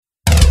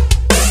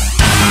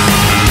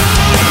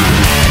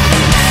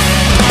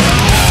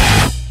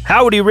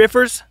Howdy,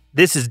 Riffers.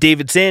 This is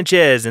David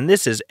Sanchez, and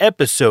this is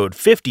episode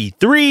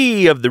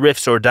 53 of the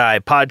Riffs or Die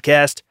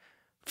podcast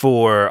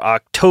for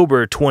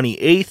October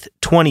 28th,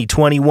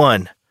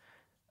 2021.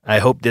 I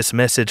hope this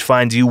message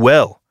finds you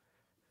well.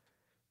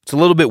 It's a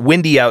little bit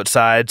windy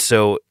outside,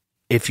 so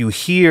if you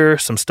hear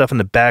some stuff in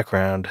the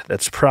background,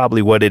 that's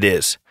probably what it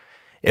is.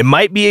 It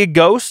might be a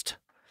ghost,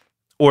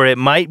 or it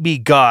might be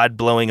God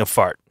blowing a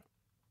fart.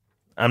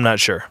 I'm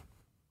not sure.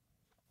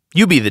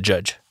 You be the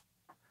judge.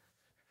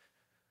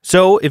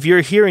 So, if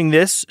you're hearing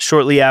this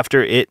shortly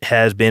after it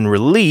has been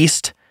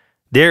released,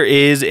 there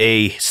is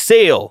a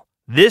sale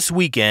this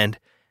weekend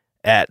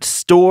at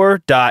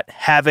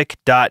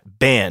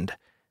store.havoc.band.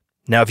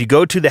 Now, if you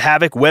go to the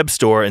Havoc web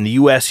store in the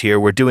US here,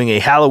 we're doing a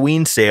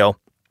Halloween sale.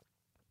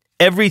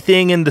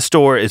 Everything in the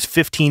store is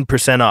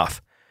 15%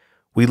 off.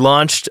 We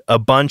launched a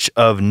bunch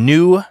of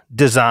new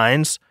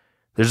designs.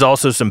 There's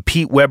also some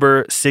Pete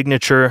Weber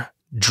signature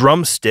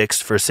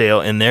drumsticks for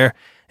sale in there,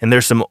 and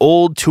there's some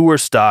old tour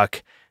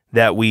stock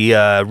that we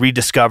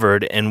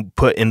rediscovered and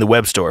put in the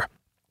web store.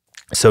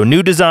 So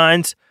new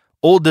designs,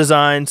 old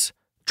designs,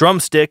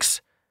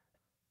 drumsticks,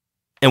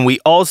 and we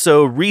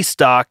also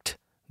restocked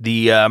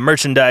the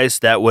merchandise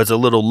that was a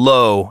little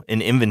low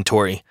in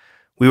inventory.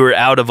 We were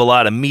out of a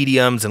lot of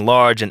mediums and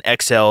large and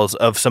XLs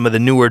of some of the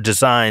newer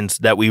designs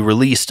that we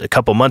released a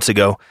couple months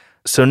ago.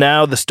 So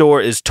now the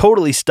store is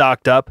totally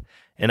stocked up,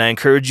 and I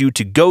encourage you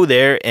to go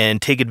there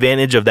and take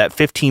advantage of that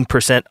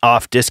 15%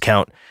 off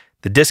discount.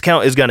 The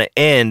discount is going to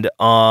end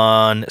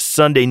on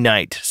Sunday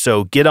night,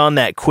 so get on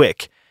that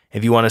quick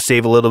if you want to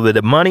save a little bit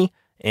of money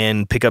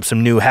and pick up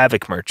some new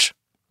Havoc merch.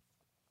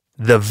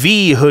 The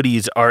V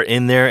hoodies are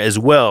in there as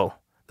well.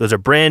 Those are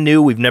brand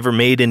new. We've never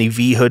made any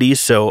V hoodies,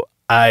 so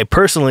I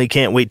personally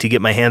can't wait to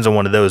get my hands on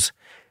one of those.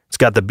 It's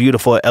got the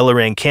beautiful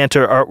Elleran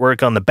Cantor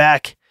artwork on the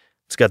back.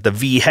 It's got the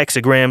V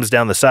hexagrams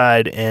down the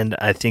side, and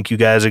I think you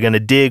guys are going to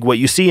dig what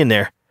you see in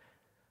there.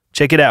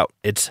 Check it out.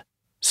 It's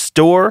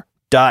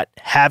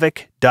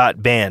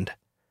store.havoc.band.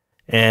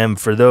 And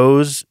for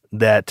those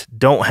that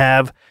don't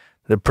have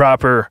the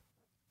proper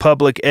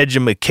public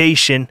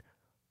education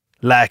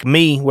like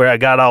me, where I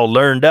got all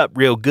learned up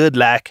real good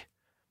like,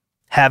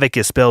 Havoc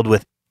is spelled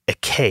with a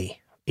K,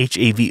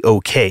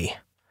 H-A-V-O-K,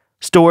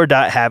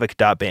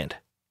 store.havoc.band.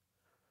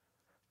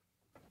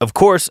 Of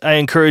course, I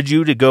encourage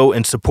you to go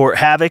and support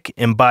Havoc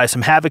and buy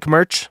some Havoc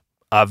merch.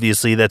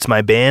 Obviously, that's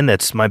my band,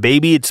 that's my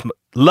baby, it's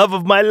love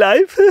of my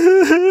life.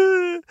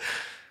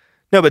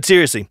 No, but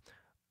seriously,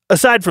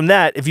 aside from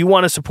that, if you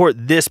want to support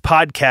this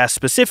podcast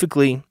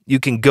specifically, you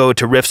can go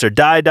to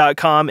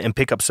riffsordie.com and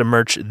pick up some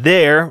merch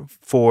there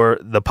for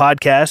the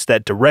podcast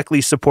that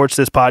directly supports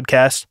this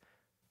podcast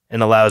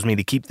and allows me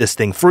to keep this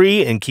thing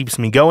free and keeps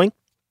me going.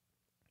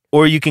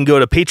 Or you can go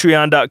to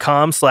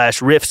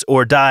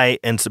patreon.com/riffsordie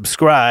and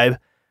subscribe.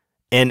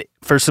 And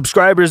for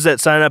subscribers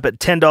that sign up at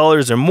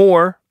 $10 or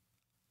more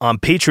on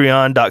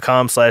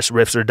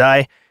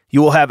patreon.com/riffsordie,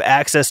 you will have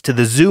access to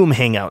the Zoom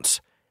Hangouts.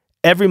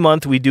 Every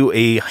month we do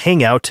a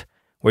hangout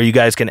where you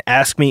guys can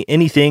ask me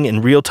anything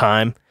in real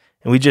time,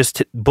 and we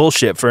just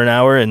bullshit for an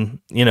hour and,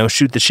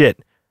 shoot the shit.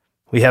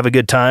 We have a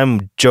good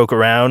time, joke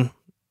around,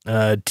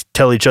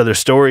 tell each other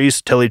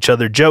stories, tell each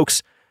other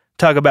jokes,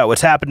 talk about what's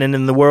happening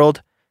in the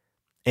world.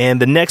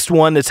 And the next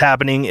one that's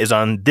happening is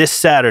on this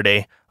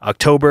Saturday,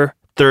 October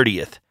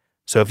 30th.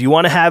 So if you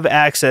want to have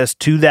access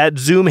to that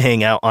Zoom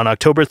hangout on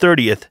October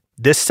 30th,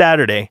 this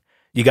Saturday,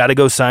 you got to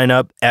go sign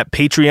up at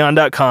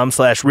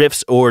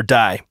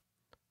patreon.com/riffsordie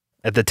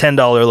at the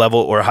 $10 level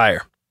or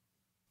higher.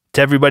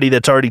 To everybody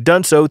that's already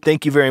done so,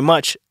 thank you very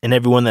much. And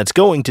everyone that's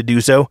going to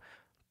do so,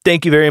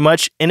 thank you very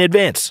much in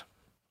advance.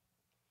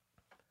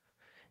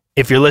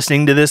 If you're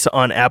listening to this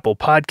on Apple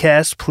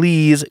Podcasts,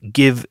 please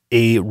give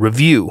a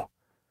review.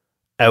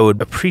 I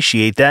would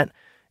appreciate that.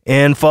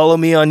 And follow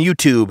me on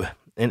YouTube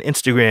and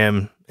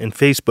Instagram and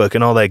Facebook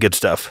and all that good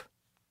stuff.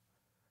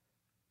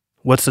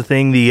 What's the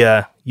thing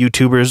the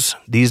YouTubers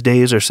these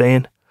days are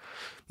saying?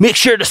 Make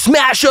sure to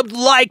smash up the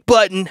like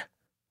button.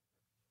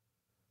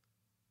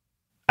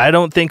 I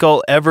don't think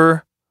I'll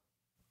ever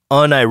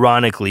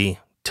unironically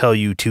tell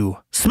you to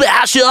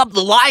smash up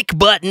the like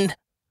button.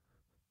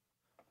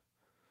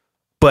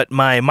 But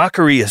my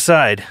mockery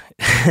aside,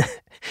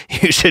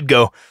 you should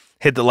go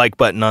hit the like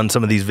button on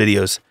some of these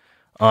videos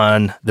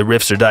on the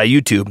Riffs or Die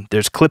YouTube.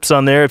 There's clips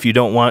on there if you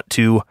don't want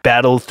to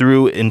battle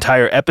through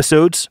entire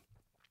episodes.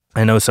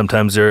 I know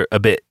sometimes they're a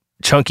bit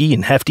chunky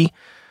and hefty.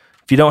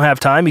 If you don't have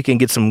time, you can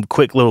get some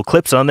quick little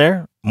clips on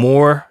there.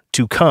 More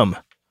to come.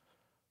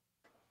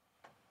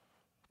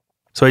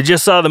 So I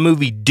just saw the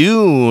movie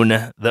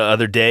Dune the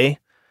other day.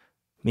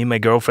 Me and my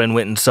girlfriend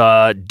went and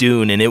saw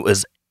Dune, and it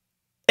was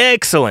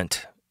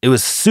excellent. It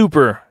was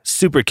super,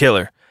 super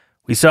killer.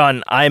 We saw it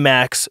in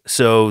IMAX,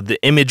 so the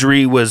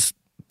imagery was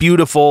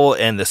beautiful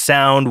and the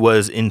sound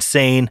was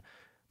insane.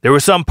 There were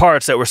some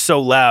parts that were so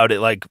loud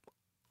it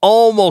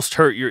almost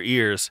hurt your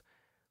ears,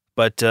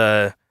 but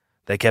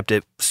they kept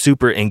it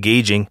super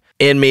engaging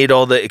and made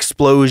all the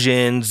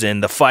explosions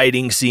and the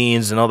fighting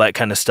scenes and all that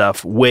kind of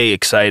stuff way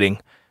exciting.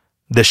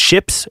 The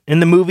ships in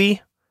the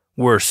movie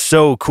were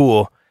so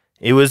cool,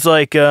 It was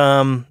like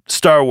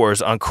Star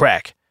Wars on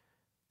crack.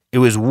 It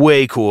was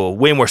way cool,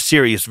 way more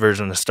serious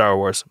version of Star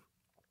Wars.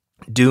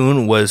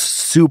 Dune was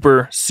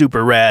super,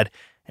 super rad,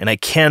 and I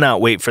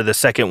cannot wait for the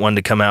second one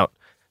to come out.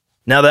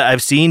 Now that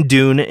I've seen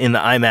Dune in the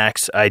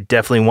IMAX, I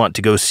definitely want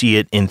to go see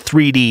it in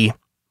 3D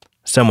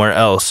somewhere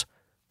else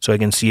so I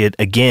can see it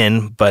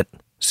again, but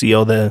see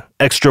all the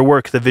extra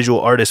work the visual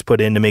artists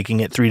put into making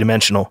it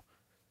three-dimensional.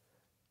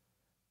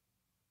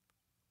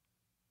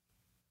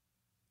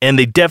 And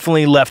they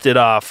definitely left it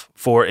off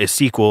for a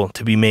sequel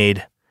to be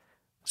made.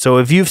 So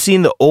if you've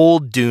seen the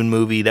old Dune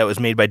movie that was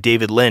made by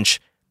David Lynch,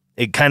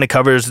 it kind of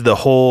covers the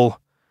whole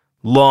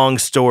long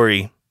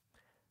story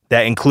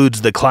that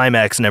includes the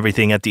climax and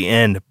everything at the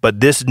end. But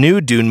this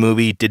new Dune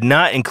movie did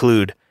not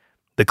include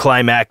the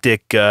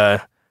climactic,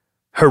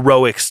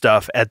 heroic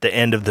stuff at the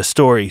end of the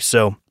story.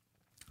 So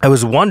I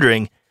was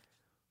wondering,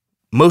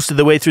 most of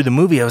the way through the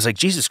movie, I was like,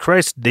 Jesus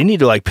Christ, they need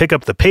to like pick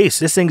up the pace.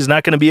 This thing's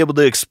not going to be able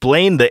to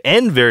explain the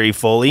end very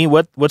fully.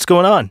 What's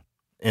going on?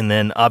 And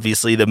then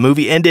obviously the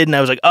movie ended and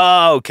I was like,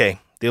 oh, okay.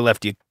 They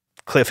left you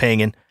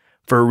cliffhanging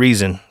for a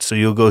reason. So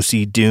you'll go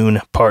see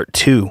Dune Part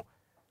 2.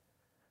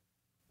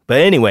 But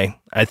anyway,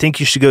 I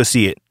think you should go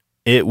see it.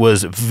 It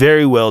was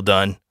very well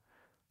done.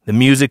 The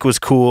music was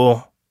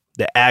cool.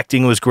 The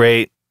acting was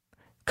great.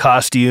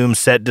 Costume,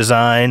 set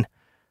design,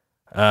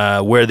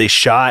 where they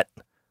shot,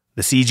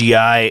 the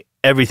CGI,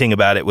 everything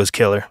about it was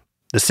killer.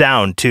 The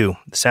sound, too.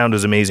 The sound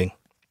was amazing.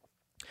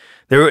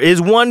 There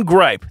is one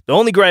gripe. The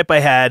only gripe I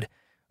had,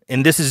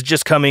 and this is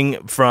just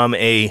coming from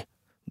a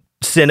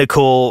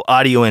cynical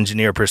audio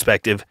engineer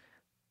perspective.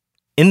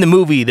 In the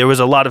movie, there was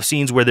a lot of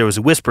scenes where there was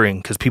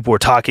whispering because people were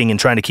talking and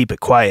trying to keep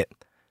it quiet.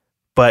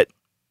 But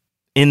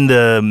in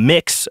the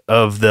mix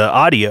of the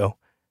audio,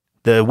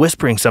 the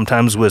whispering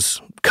sometimes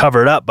was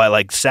covered up by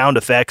like sound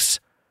effects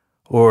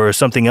or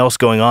something else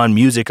going on,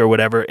 music or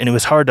whatever, and it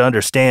was hard to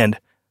understand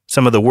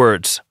some of the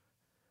words.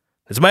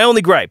 It's my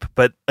only gripe,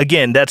 but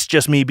again, that's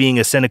just me being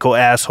a cynical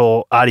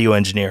asshole audio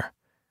engineer.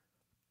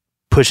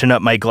 Pushing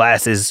up my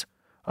glasses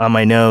on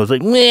my nose,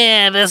 like,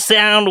 meh, the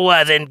sound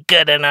wasn't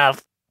good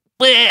enough.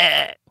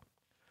 Bleh.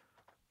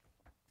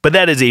 But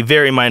that is a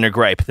very minor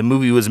gripe. The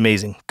movie was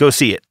amazing. Go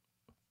see it.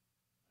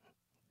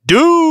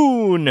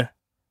 Dune!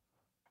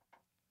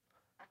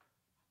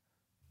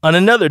 On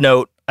another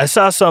note, I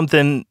saw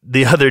something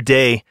the other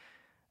day.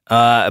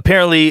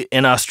 Apparently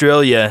in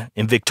Australia,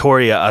 in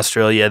Victoria,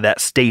 Australia,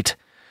 that state,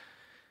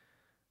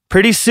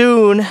 pretty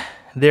soon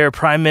their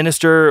prime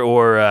minister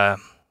or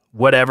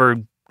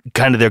whatever,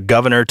 kind of their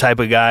governor type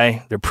of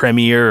guy, their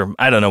premier,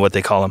 I don't know what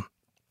they call him.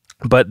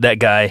 But that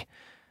guy,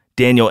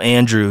 Daniel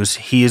Andrews,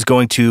 he is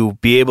going to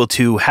be able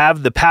to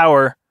have the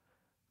power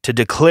to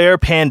declare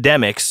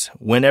pandemics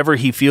whenever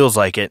he feels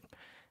like it.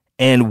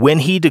 And when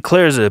he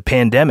declares a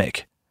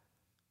pandemic,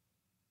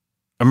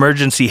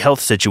 emergency health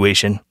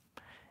situation,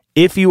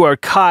 if you are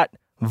caught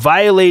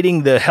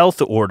violating the health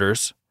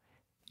orders,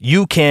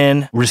 you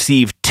can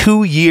receive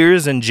 2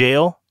 years in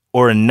jail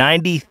or a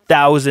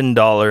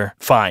 $90,000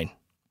 fine.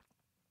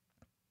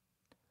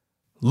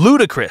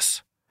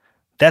 Ludicrous.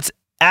 That's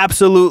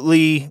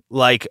absolutely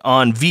like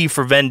on V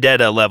for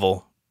Vendetta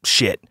level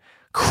shit.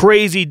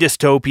 Crazy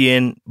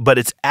dystopian, but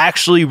it's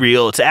actually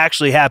real. It's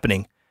actually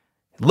happening.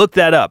 Look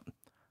that up.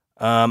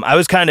 I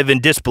was kind of in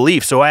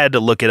disbelief, so I had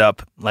to look it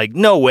up. Like,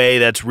 no way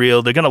that's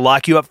real. They're going to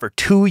lock you up for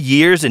 2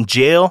 years in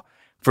jail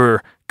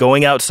for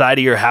going outside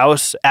of your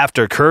house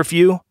after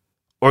curfew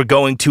or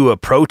going to a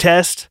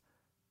protest.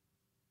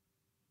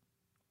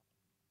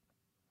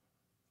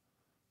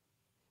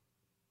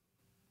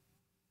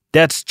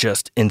 That's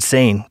just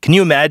insane. Can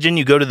you imagine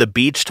you go to the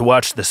beach to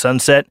watch the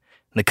sunset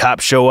and the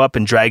cops show up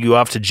and drag you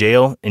off to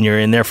jail and you're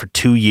in there for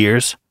 2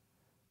 years?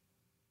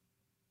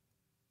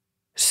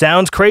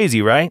 Sounds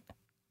crazy, right?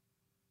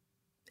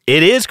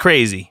 It is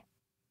crazy.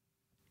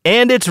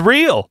 And it's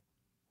real.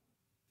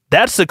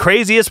 That's the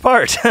craziest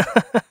part.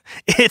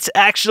 It's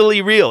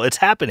actually real. It's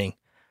happening.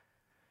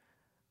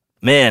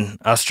 Man,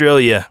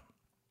 Australia.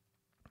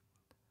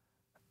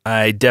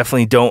 I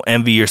definitely don't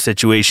envy your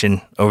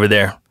situation over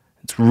there.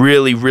 It's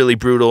really, really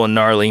brutal and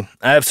gnarly.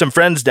 I have some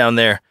friends down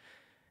there,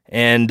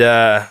 and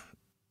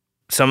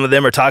some of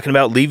them are talking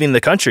about leaving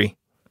the country.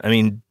 I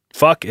mean,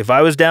 fuck, if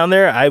I was down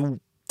there, I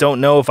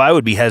don't know if I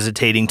would be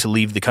hesitating to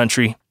leave the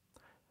country.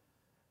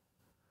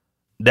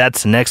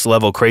 That's next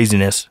level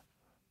craziness.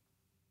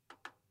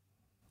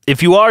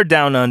 If you are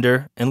down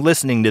under and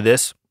listening to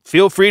this,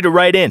 feel free to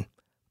write in.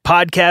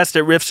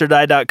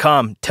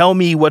 podcast@riffsordie.com. Tell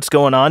me what's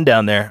going on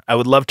down there. I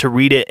would love to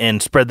read it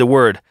and spread the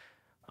word.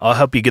 I'll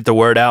help you get the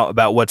word out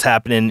about what's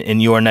happening in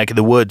your neck of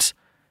the woods.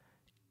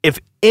 If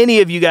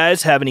any of you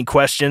guys have any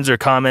questions or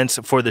comments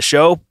for the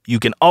show, you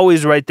can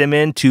always write them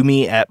in to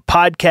me at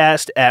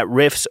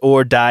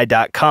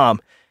podcast@riffsordie.com.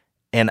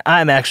 And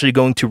I'm actually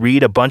going to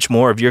read a bunch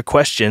more of your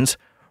questions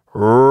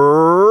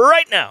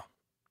right now.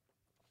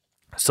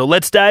 So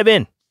let's dive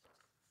in.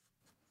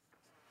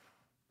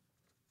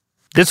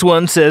 This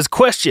one says,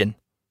 question.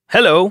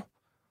 Hello.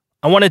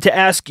 I wanted to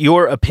ask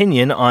your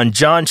opinion on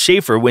John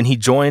Schaefer when he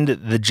joined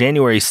the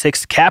January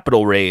 6th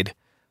Capitol raid.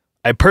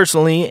 I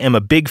personally am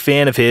a big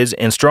fan of his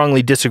and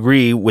strongly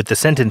disagree with the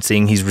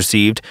sentencing he's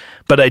received,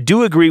 but I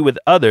do agree with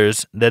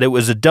others that it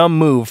was a dumb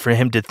move for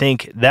him to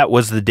think that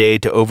was the day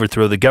to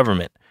overthrow the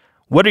government.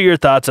 What are your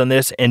thoughts on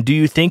this, and do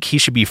you think he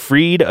should be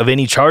freed of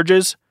any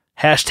charges?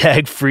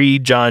 Hashtag free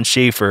John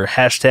Schaefer.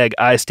 Hashtag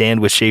I stand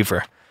with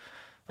Schaefer.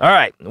 All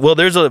right, well,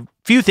 there's a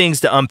few things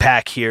to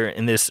unpack here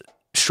in this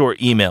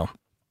short email.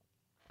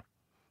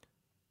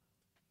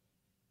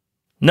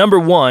 Number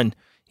one,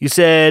 you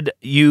said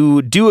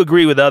you do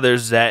agree with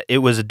others that it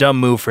was a dumb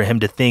move for him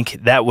to think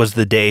that was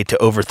the day to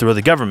overthrow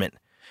the government.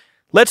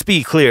 Let's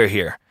be clear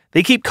here.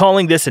 They keep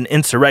calling this an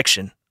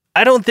insurrection.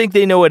 I don't think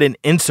they know what an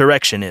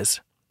insurrection is.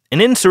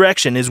 An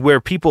insurrection is where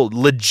people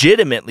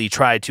legitimately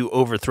try to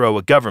overthrow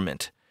a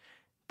government.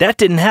 That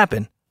didn't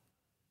happen.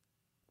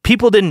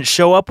 People didn't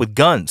show up with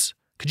guns.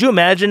 Could you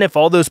imagine if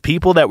all those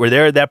people that were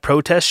there at that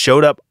protest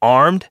showed up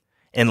armed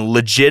and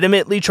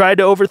legitimately tried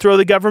to overthrow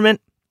the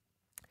government?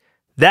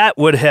 That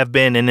would have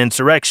been an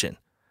insurrection.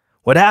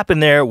 What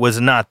happened there was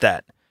not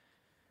that.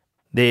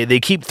 They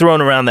keep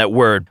throwing around that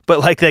word, but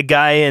like that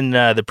guy in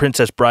The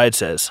Princess Bride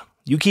says,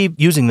 you keep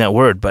using that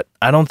word, but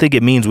I don't think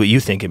it means what you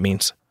think it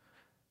means.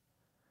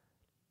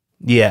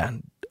 Yeah,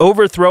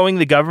 overthrowing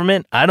the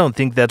government, I don't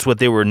think that's what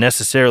they were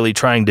necessarily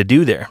trying to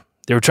do there.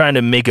 They were trying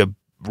to make a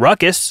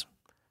ruckus,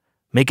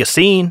 make a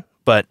scene,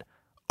 but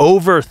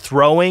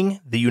overthrowing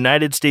the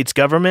United States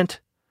government,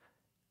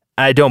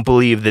 I don't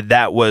believe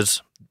that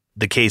was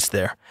the case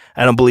there.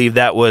 I don't believe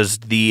that was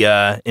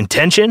the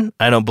intention.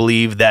 I don't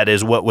believe that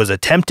is what was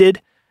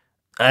attempted.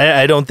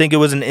 I don't think it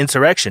was an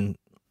insurrection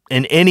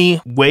in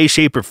any way,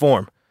 shape, or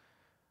form.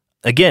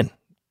 Again,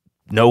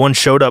 no one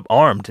showed up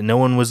armed, and no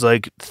one was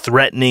like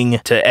threatening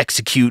to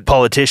execute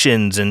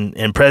politicians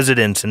and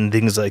presidents and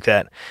things like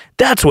that.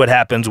 That's what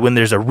happens when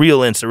there's a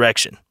real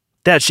insurrection.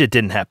 That shit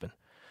didn't happen.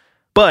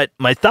 But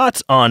my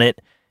thoughts on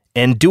it,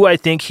 and do I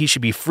think he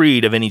should be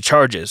freed of any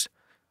charges?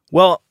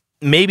 Well,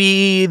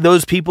 maybe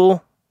those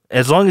people,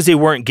 as long as they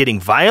weren't getting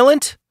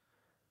violent,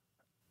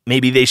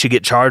 maybe they should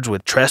get charged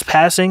with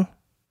trespassing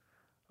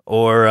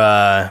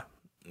or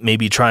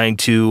maybe trying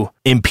to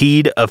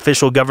impede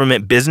official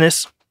government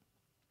business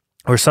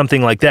or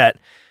something like that.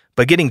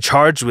 But getting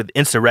charged with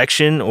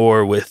insurrection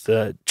or with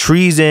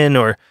treason,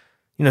 or,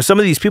 some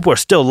of these people are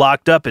still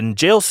locked up in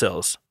jail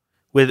cells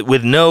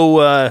with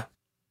no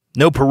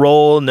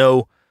parole,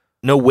 no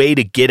way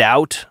to get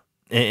out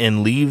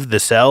and leave the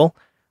cell.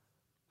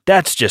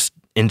 That's just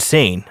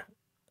insane.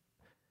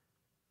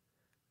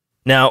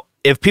 Now,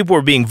 if people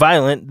were being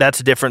violent, that's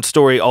a different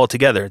story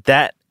altogether.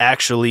 That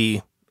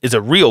actually is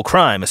a real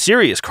crime, a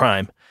serious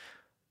crime.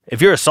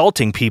 If you're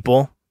assaulting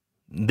people,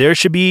 there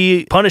should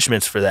be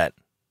punishments for that,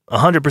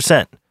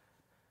 100%.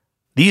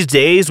 These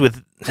days,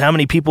 with how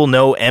many people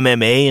know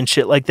MMA and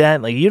shit like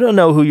that, like, you don't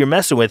know who you're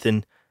messing with,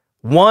 and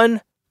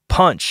one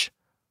punch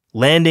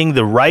landing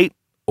the right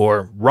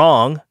or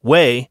wrong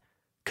way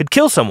could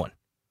kill someone.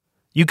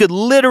 You could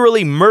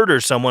literally murder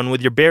someone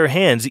with your bare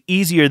hands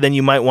easier than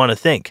you might want to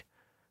think.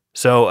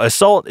 So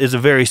assault is a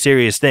very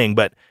serious thing,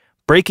 but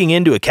breaking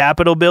into a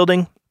Capitol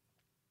building,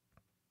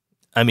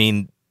 I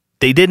mean,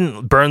 they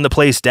didn't burn the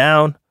place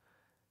down.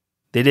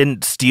 They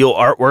didn't steal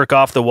artwork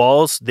off the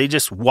walls. They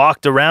just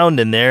walked around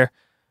in there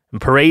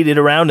and paraded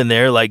around in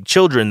there like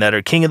children that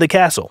are king of the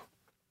castle.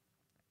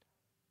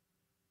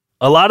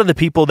 A lot of the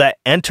people that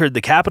entered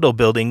the Capitol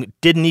building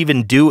didn't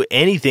even do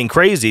anything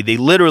crazy. They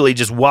literally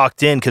just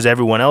walked in because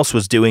everyone else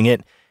was doing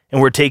it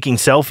and were taking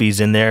selfies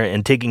in there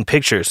and taking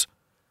pictures.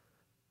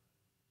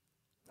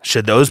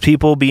 Should those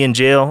people be in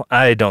jail?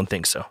 I don't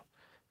think so.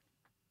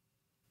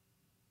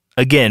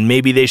 Again,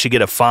 maybe they should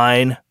get a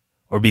fine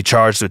or be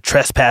charged with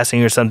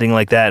trespassing or something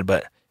like that,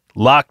 but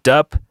locked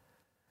up?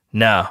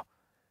 No.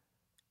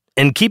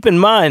 And keep in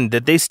mind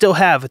that they still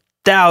have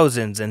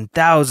thousands and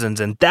thousands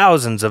and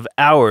thousands of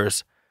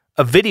hours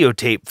of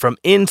videotape from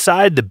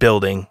inside the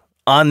building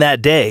on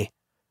that day,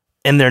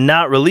 and they're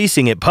not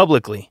releasing it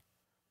publicly.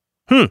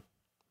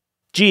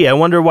 Gee, I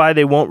wonder why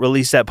they won't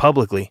release that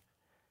publicly.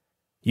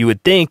 You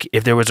would think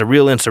if there was a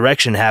real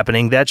insurrection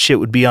happening, that shit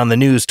would be on the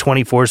news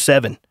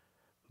 24/7.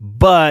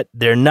 But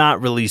they're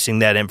not releasing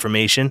that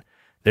information.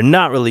 They're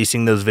not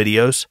releasing those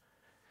videos.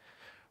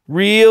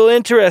 Real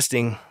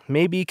interesting.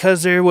 Maybe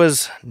because there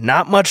was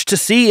not much to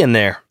see in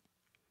there.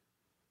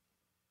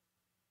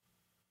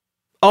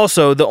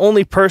 Also, the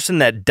only person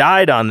that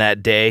died on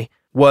that day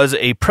was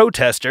a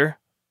protester,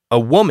 a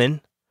woman,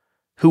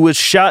 who was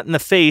shot in the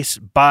face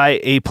by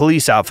a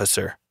police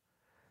officer.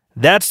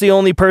 That's the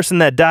only person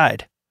that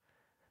died.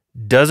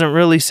 Doesn't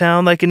really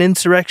sound like an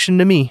insurrection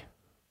to me.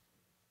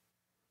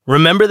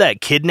 Remember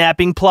that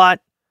kidnapping plot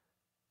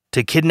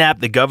to kidnap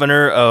the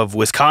governor of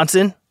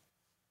Wisconsin?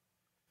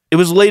 It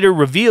was later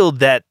revealed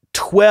that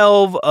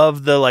 12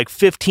 of the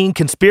 15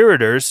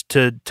 conspirators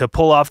to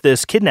pull off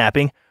this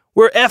kidnapping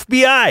were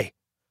FBI.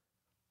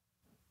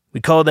 We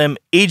call them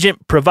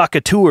agent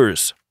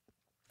provocateurs.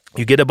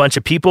 You get a bunch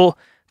of people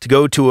to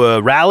go to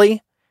a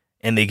rally,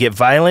 and they get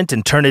violent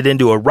and turn it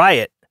into a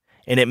riot,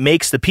 and it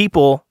makes the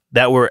people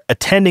that were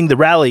attending the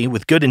rally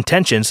with good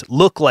intentions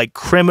look like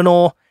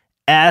criminal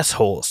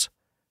assholes.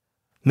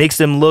 Makes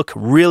them look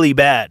really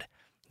bad.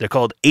 They're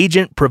called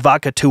agent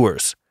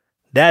provocateurs.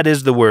 That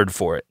is the word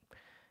for it.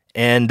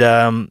 And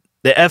the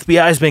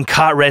FBI has been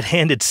caught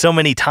red-handed so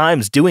many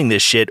times doing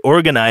this shit,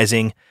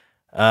 organizing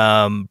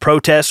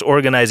protests,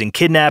 organizing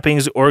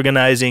kidnappings,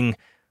 organizing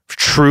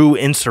true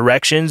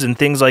insurrections and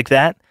things like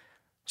that.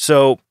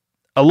 So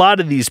a lot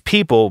of these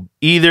people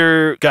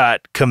either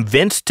got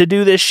convinced to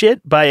do this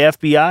shit by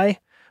FBI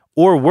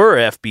or were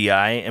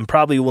FBI and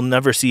probably will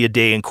never see a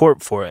day in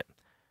court for it.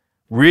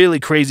 Really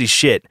crazy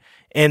shit.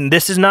 And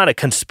this is not a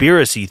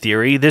conspiracy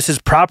theory. This is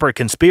proper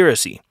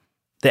conspiracy.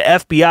 The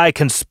FBI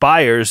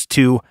conspires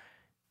to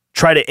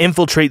try to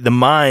infiltrate the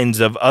minds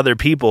of other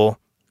people,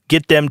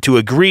 get them to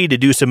agree to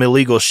do some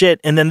illegal shit,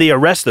 and then they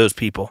arrest those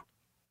people.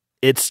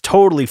 It's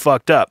totally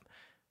fucked up.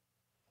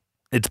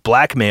 It's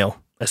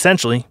blackmail,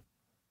 essentially.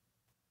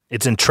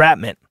 It's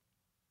entrapment.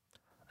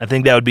 I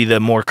think that would be the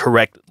more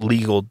correct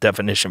legal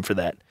definition for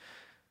that.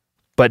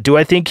 But do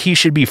I think he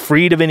should be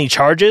freed of any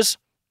charges?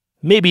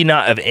 Maybe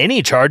not of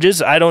any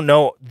charges. I don't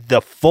know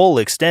the full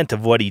extent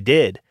of what he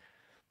did.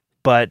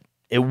 But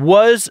it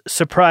was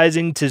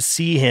surprising to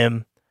see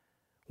him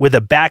with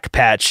a back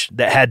patch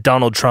that had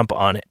Donald Trump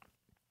on it.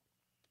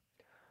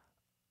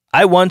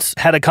 I once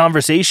had a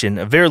conversation,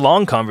 a very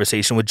long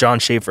conversation with John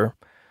Schaefer.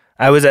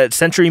 I was at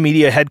Century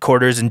Media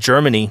headquarters in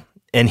Germany,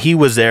 and he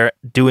was there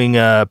doing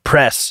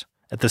press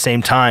at the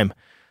same time.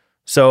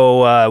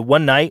 So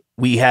one night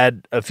we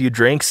had a few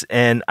drinks,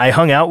 and I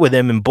hung out with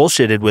him and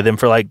bullshitted with him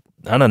for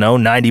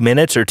 90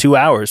 minutes or 2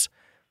 hours.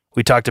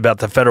 We talked about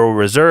the Federal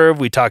Reserve.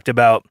 We talked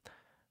about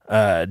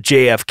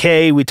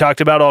JFK. We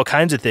talked about all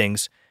kinds of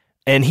things.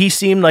 And he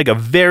seemed like a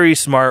very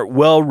smart,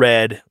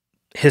 well-read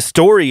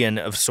historian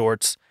of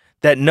sorts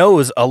that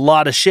knows a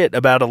lot of shit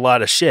about a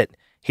lot of shit.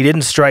 He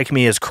didn't strike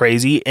me as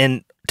crazy.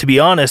 And to be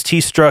honest,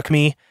 he struck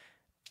me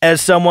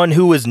as someone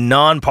who was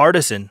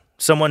nonpartisan,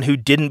 someone who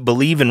didn't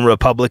believe in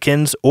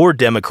Republicans or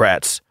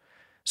Democrats,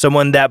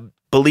 someone that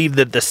believed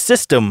that the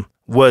system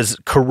was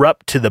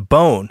corrupt to the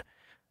bone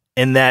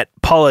and that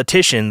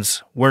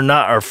politicians were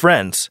not our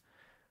friends.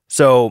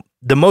 So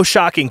the most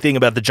shocking thing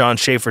about the John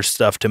Schaefer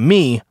stuff to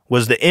me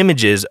was the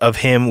images of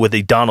him with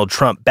a Donald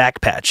Trump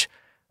back patch.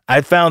 I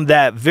found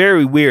that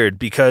very weird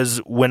because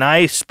when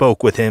I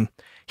spoke with him,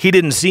 he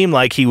didn't seem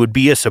like he would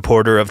be a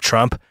supporter of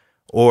Trump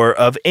or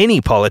of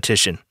any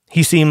politician.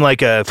 He seemed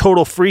like a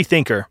total free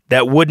thinker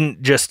that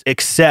wouldn't just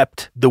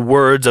accept the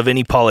words of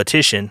any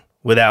politician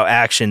without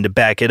action to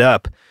back it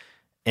up.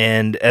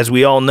 And as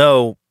we all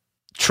know,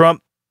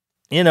 Trump,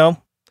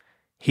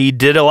 he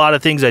did a lot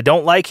of things I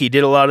don't like. He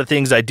did a lot of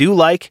things I do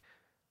like.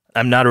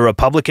 I'm not a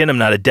Republican. I'm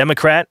not a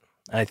Democrat.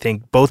 I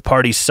think both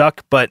parties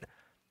suck. But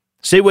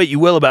say what you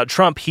will about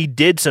Trump, he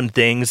did some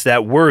things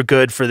that were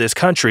good for this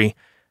country.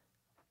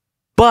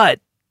 But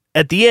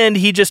at the end,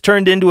 he just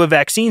turned into a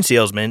vaccine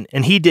salesman,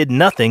 and he did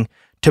nothing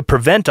to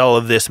prevent all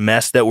of this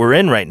mess that we're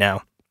in right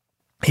now.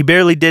 He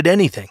barely did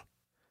anything.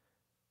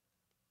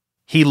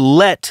 He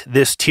let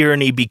this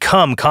tyranny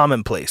become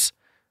commonplace.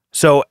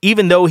 So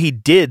even though he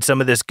did some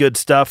of this good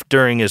stuff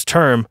during his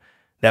term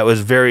that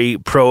was very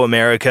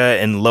pro-America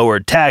and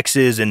lowered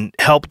taxes and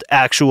helped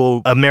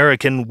actual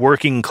American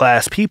working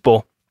class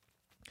people,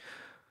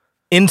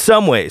 in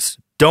some ways,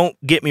 don't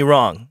get me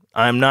wrong,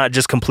 I'm not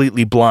just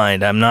completely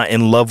blind. I'm not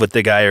in love with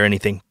the guy or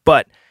anything.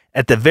 But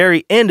at the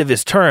very end of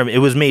his term, it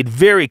was made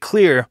very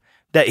clear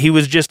that he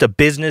was just a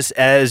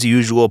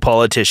business-as-usual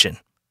politician.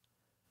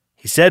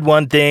 He said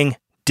one thing,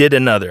 did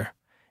another.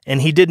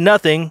 And he did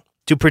nothing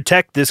to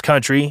protect this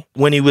country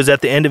when he was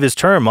at the end of his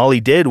term. All he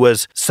did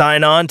was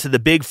sign on to the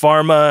Big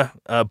Pharma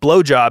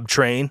blowjob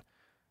train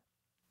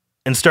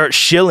and start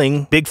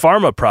shilling Big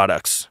Pharma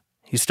products.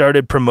 He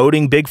started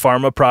promoting Big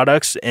Pharma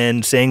products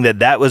and saying that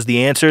that was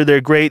the answer.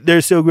 They're great.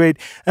 They're so great.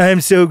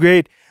 I'm so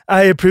great.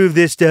 I approve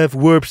this stuff.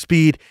 Warp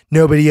speed.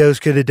 Nobody else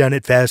could have done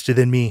it faster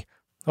than me.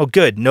 Oh,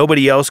 good.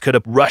 Nobody else could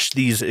have rushed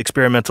these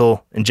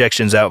experimental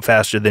injections out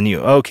faster than you.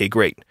 Okay,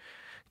 great.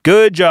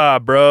 Good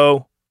job,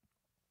 bro.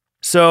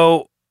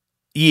 So,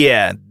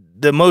 yeah,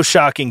 the most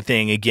shocking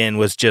thing, again,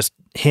 was just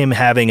him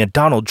having a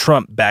Donald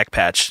Trump back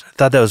patch. I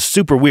thought that was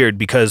super weird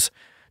because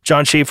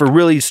John Schaefer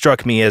really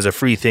struck me as a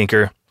free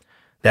thinker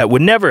that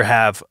would never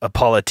have a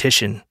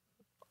politician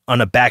on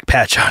a back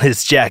patch on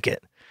his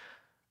jacket.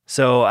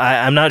 So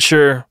I'm not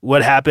sure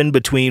what happened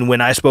between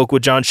when I spoke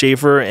with John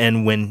Schaefer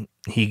and when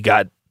he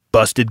got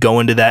busted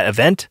going to that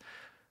event.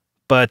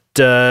 But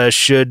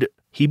should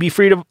he be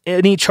freed of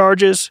any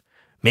charges?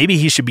 Maybe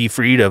he should be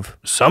freed of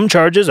some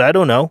charges. I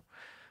don't know.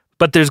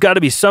 But there's got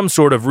to be some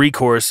sort of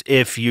recourse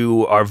if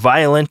you are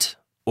violent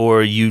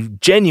or you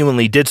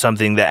genuinely did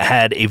something that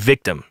had a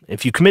victim.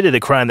 If you committed a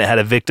crime that had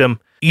a victim,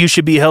 you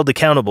should be held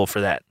accountable for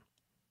that.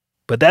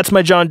 But that's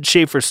my John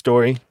Schaefer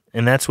story,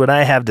 and that's what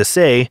I have to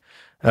say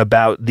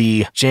about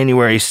the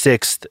January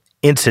 6th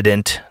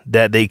incident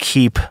that they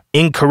keep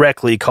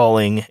incorrectly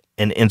calling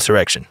an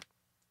insurrection.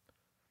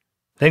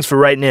 Thanks for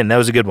writing in. That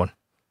was a good one.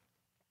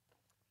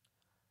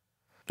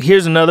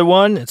 Here's another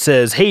one. It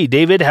says, "Hey,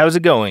 David, how's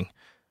it going?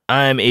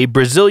 I'm a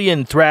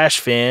Brazilian thrash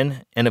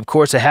fan and, of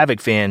course, a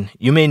Havoc fan.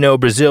 You may know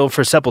Brazil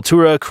for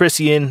Sepultura,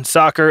 Crisian,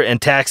 soccer, and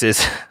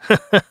taxes.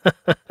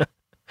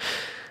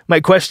 My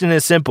question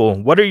is simple.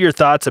 What are your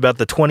thoughts about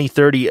the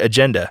 2030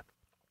 agenda?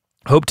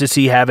 Hope to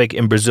see Havoc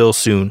in Brazil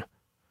soon.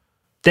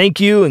 Thank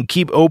you, and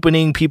keep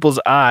opening people's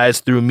eyes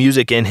through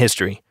music and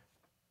history.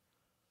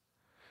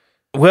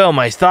 Well,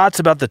 my thoughts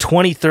about the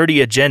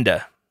 2030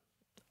 agenda.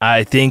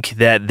 I think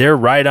that they're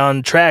right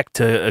on track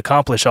to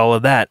accomplish all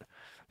of that.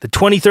 The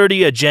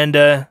 2030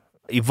 agenda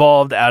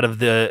evolved out of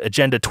the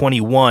Agenda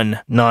 21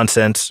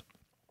 nonsense.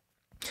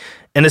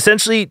 And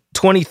essentially,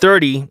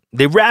 2030,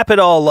 they wrap it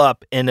all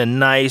up in a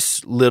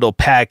nice little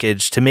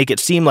package to make it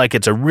seem like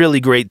it's a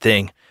really great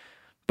thing.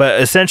 But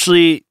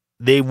essentially,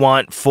 they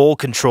want full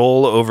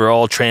control over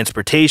all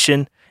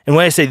transportation. And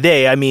when I say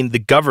they, I mean the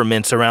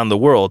governments around the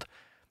world.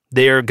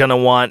 They're going to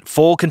want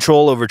full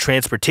control over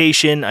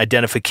transportation,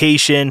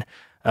 identification,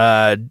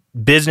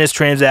 business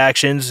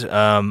transactions,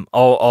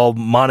 all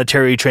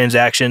monetary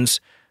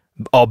transactions,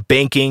 all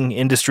banking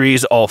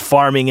industries, all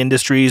farming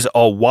industries,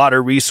 all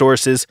water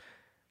resources.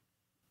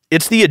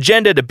 It's the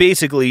agenda to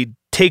basically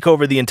take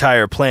over the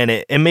entire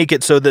planet and make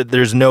it so that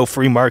there's no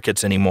free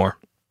markets anymore.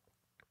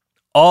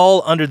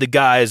 All under the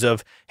guise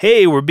of,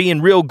 hey, we're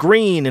being real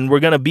green and we're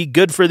going to be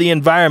good for the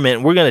environment.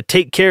 And we're going to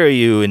take care of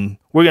you and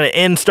we're going to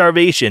end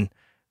starvation.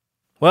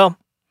 Well,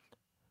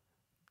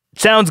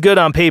 sounds good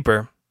on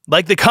paper.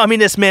 Like the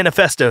Communist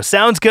Manifesto.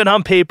 Sounds good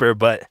on paper,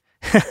 but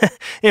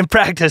in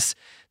practice,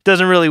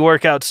 doesn't really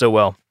work out so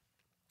well.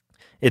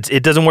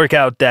 It doesn't work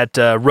out that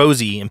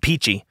rosy and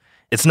peachy.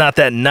 It's not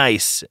that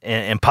nice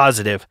and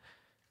positive.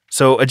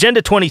 So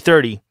Agenda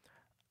 2030,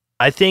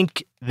 I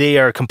think they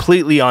are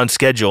completely on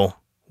schedule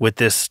with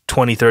this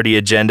 2030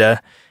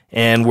 agenda,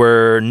 and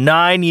we're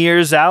 9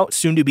 years out,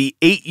 soon to be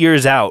 8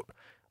 years out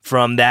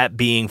from that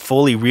being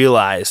fully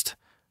realized.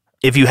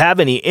 If you have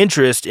any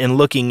interest in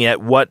looking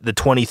at what the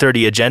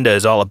 2030 agenda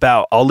is all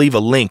about, I'll leave a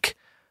link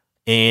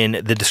in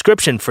the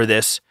description for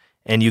this,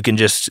 and you can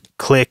just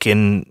click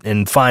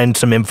and find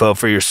some info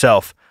for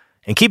yourself.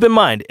 And keep in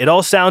mind, it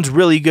all sounds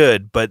really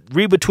good, but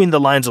read between the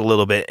lines a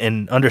little bit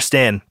and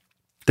understand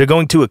they're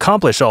going to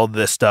accomplish all of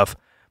this stuff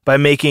by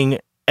making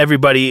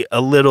everybody a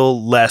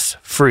little less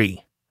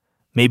free,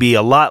 maybe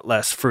a lot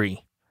less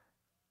free.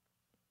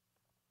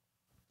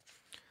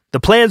 The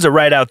plans are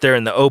right out there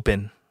in the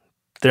open.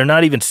 They're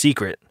not even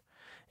secret.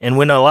 And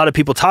when a lot of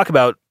people talk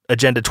about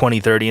Agenda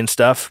 2030 and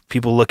stuff,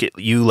 people look at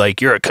you like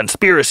you're a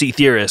conspiracy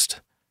theorist.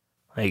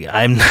 Like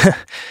I'm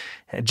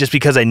just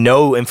because I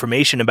know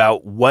information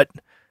about what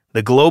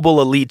the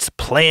global elite's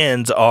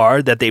plans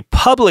are that they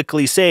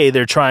publicly say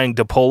they're trying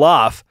to pull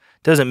off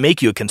doesn't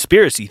make you a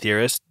conspiracy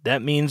theorist.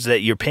 That means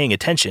that you're paying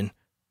attention.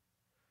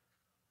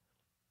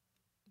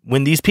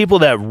 When these people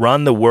that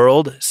run the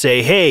world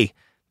say, hey,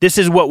 this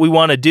is what we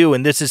want to do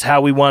and this is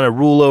how we want to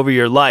rule over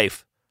your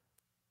life,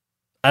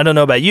 I don't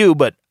know about you,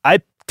 but I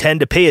tend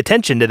to pay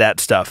attention to that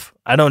stuff.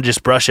 I don't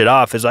just brush it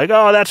off as like,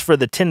 oh, that's for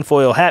the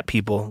tinfoil hat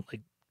people.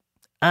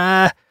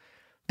 Like,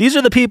 these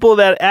are the people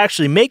that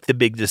actually make the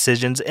big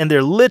decisions, and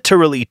they're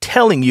literally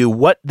telling you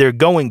what they're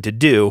going to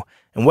do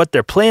and what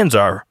their plans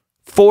are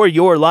for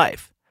your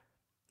life.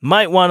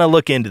 Might want to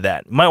look into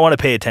that. Might want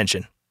to pay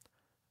attention.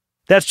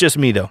 That's just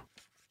me, though.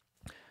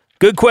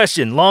 Good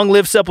question. Long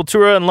live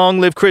Sepultura and long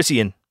live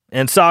Crisian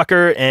and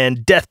soccer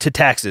and death to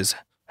taxes.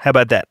 How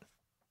about that?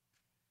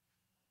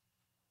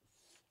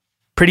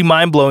 Pretty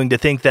mind-blowing to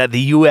think that the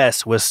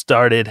U.S. was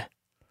started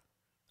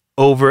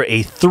over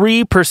a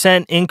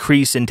 3%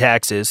 increase in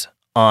taxes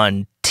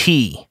on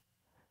tea.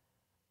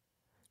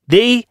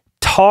 They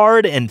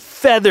tarred and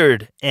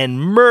feathered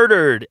and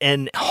murdered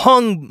and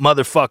hung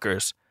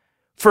motherfuckers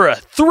for a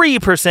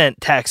 3%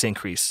 tax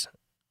increase.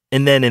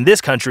 And then in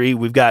this country,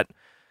 we've got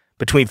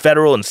between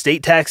federal and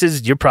state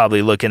taxes, you're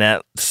probably looking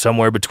at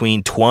somewhere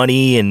between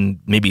 20 and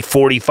maybe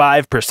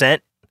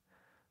 45%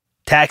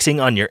 taxing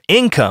on your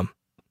income.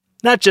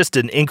 Not just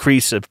an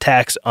increase of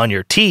tax on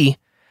your tea,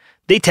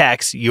 they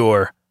tax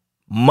your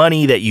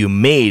money that you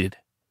made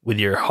with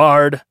your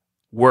hard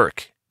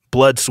work,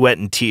 blood, sweat,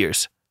 and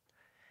tears.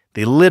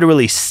 They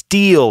literally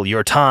steal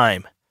your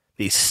time.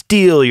 They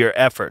steal your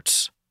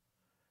efforts.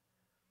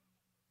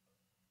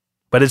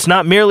 But it's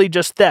not merely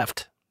just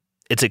theft.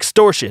 It's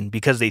extortion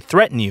because they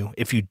threaten you.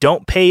 If you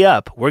don't pay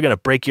up, we're going to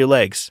break your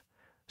legs.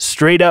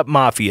 Straight up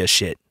mafia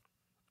shit.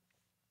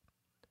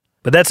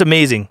 But that's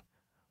amazing.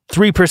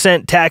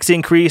 3% tax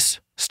increase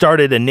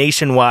started a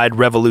nationwide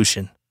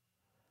revolution.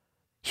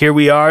 Here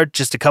we are,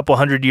 just a couple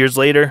hundred years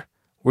later,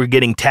 we're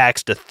getting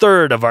taxed a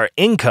third of our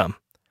income.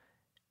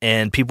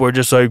 And people are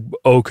just like,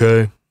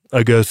 okay,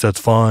 I guess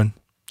that's fine.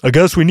 I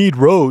guess we need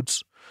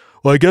roads.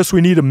 Well, I guess we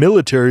need a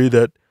military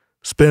that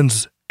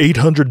spends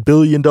 $800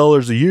 billion a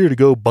year to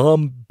go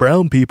bomb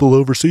brown people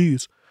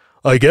overseas.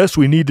 I guess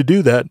we need to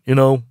do that,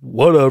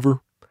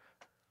 whatever.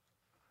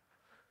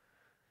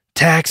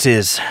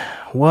 Taxes.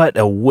 What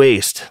a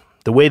waste.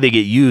 The way they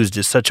get used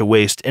is such a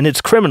waste, and it's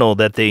criminal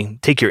that they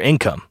take your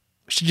income.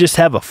 We should just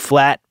have a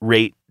flat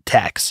rate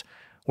tax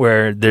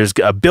where there's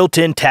a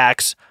built-in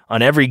tax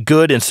on every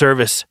good and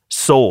service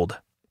sold.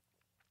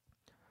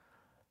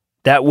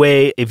 That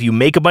way, if you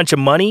make a bunch of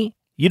money,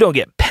 you don't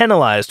get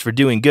penalized for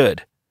doing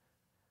good.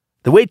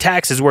 The way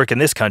taxes work in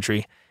this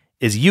country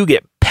is you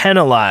get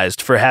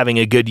penalized for having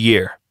a good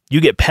year.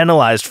 You get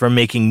penalized for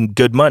making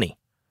good money.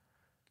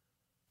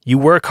 You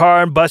work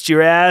hard, bust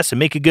your ass, and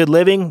make a good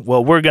living,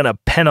 well, we're going to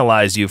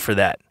penalize you for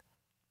that.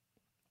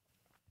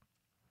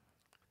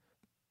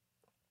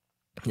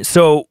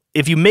 So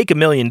if you make $1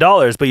 million,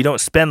 but you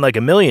don't spend like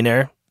a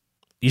millionaire,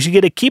 you should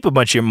get to keep a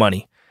bunch of your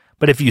money.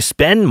 But if you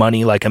spend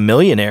money like a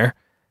millionaire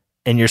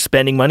and you're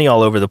spending money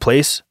all over the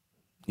place,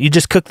 you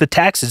just cook the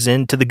taxes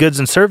into the goods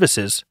and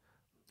services,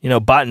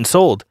 bought and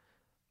sold.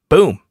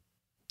 Boom.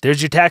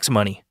 There's your tax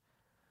money.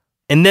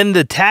 And then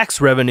the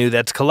tax revenue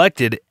that's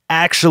collected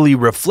actually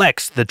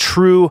reflects the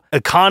true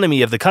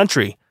economy of the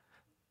country.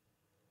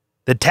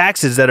 The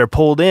taxes that are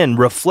pulled in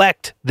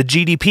reflect the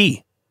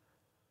GDP.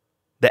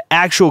 The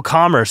actual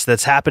commerce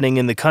that's happening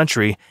in the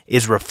country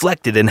is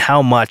reflected in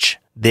how much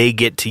they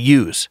get to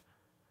use.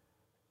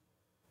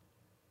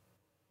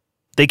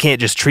 They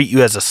can't just treat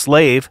you as a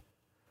slave.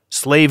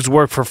 Slaves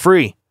work for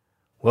free.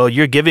 Well,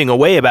 you're giving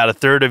away about a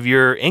third of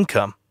your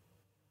income.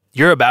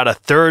 You're about a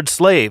third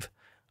slave.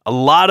 A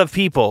lot of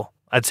people,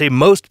 I'd say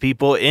most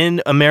people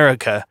in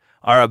America,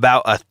 are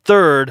about a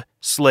third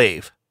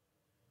slave.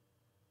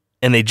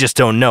 And they just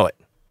don't know it.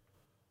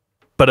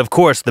 But of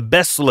course, the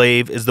best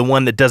slave is the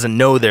one that doesn't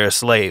know they're a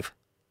slave.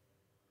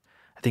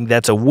 I think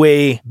that's a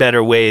way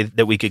better way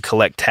that we could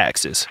collect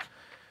taxes.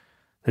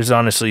 There's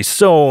honestly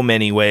so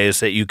many ways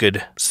that you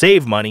could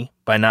save money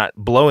by not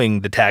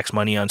blowing the tax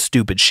money on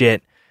stupid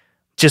shit.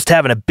 Just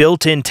having a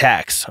built-in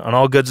tax on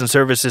all goods and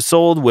services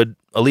sold would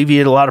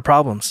alleviate a lot of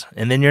problems.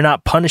 And then you're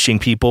not punishing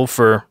people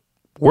for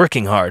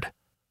working hard.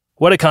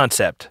 What a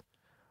concept.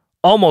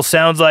 Almost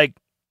sounds like...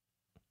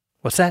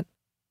 What's that?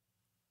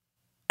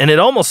 And it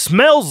almost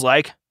smells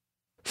like...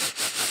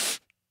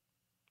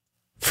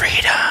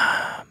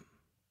 Freedom.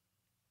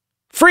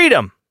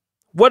 Freedom.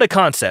 What a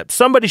concept.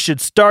 Somebody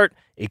should start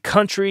a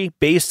country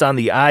based on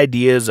the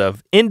ideas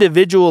of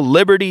individual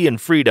liberty and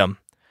freedom.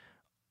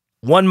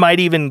 One might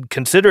even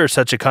consider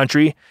such a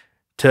country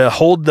to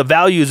hold the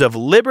values of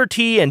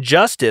liberty and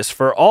justice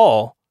for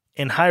all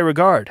in high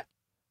regard.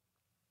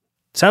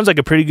 Sounds like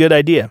a pretty good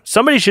idea.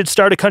 Somebody should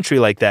start a country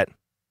like that.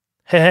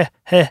 I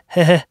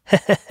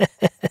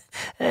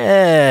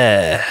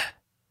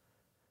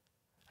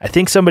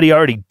think somebody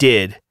already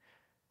did,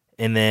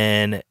 and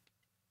then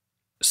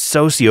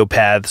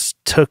sociopaths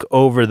took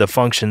over the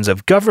functions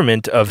of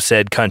government of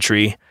said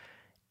country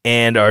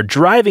and are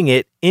driving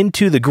it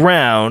into the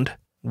ground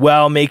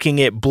while making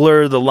it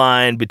blur the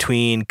line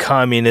between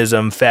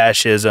communism,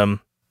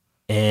 fascism,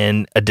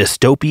 and a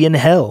dystopian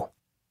hell.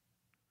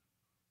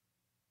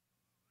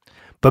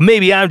 But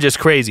maybe I'm just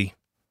crazy.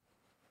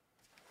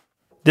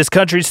 This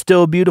country's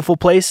still a beautiful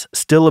place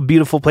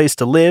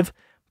to live,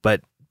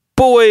 but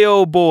boy,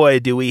 oh boy,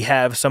 do we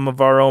have some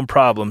of our own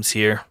problems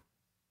here.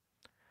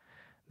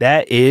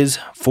 That is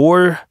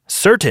for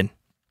certain.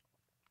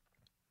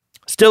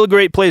 Still a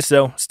great place,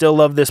 though. Still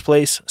love this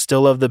place.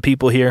 Still love the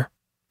people here.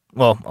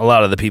 Well, a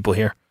lot of the people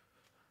here.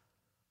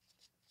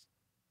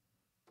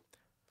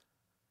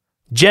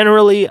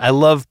 Generally, I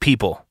love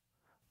people.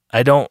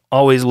 I don't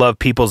always love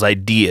people's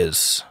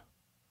ideas.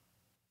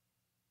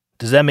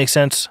 Does that make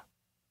sense?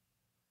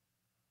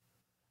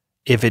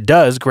 If it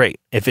does, great.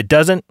 If it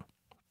doesn't,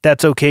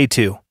 that's okay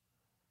too.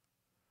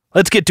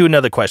 Let's get to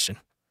another question.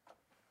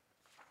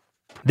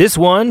 This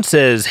one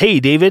says, "Hey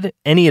David,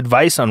 any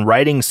advice on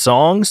writing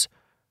songs?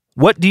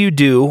 What do you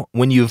do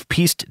when you've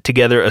pieced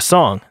together a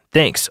song?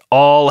 Thanks.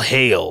 All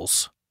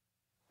hails."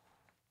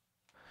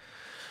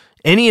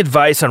 Any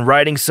advice on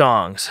writing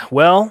songs?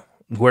 Well,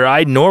 where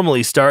I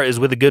normally start is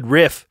with a good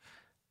riff.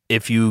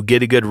 If you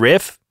get a good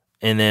riff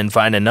and then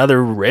find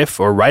another riff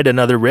or write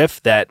another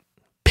riff that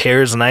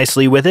pairs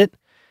nicely with it,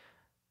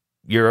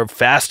 you're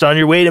fast on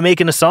your way to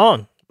making a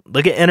song.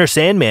 Look at Enter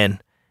Sandman.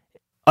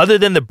 Other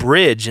than the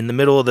bridge in the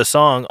middle of the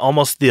song,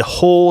 almost the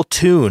whole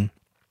tune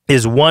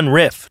is one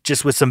riff,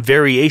 just with some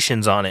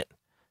variations on it.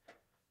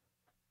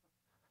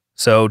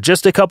 So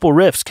just a couple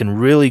riffs can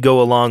really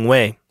go a long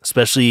way,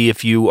 especially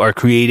if you are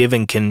creative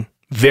and can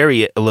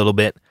vary it a little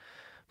bit.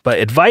 But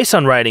advice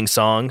on writing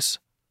songs,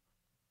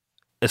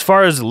 as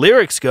far as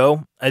lyrics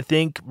go, I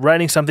think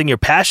writing something you're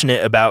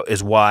passionate about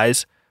is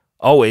wise,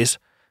 always,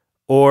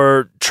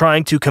 or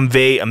trying to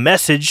convey a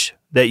message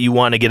that you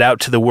want to get out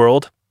to the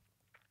world.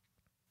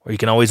 Or you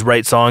can always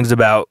write songs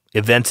about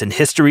events in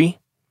history,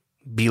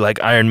 be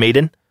like Iron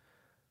Maiden.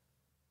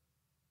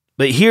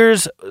 But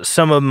here's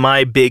some of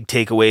my big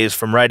takeaways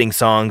from writing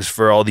songs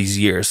for all these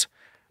years.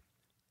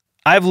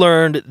 I've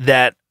learned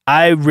that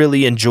I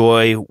really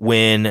enjoy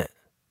when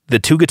the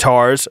two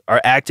guitars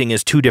are acting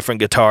as two different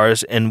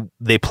guitars and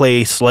they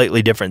play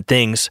slightly different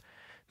things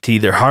to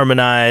either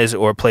harmonize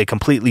or play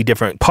completely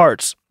different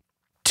parts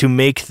to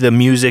make the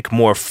music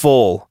more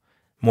full,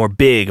 more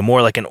big,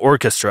 more like an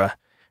orchestra.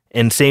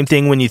 And same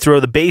thing when you throw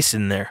the bass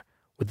in there.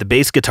 With the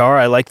bass guitar,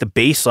 I like the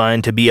bass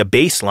line to be a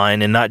bass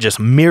line and not just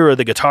mirror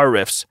the guitar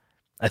riffs.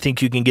 I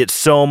think you can get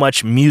so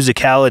much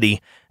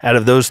musicality out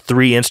of those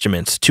 3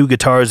 instruments, 2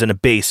 guitars and a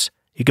bass.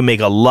 You can make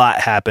a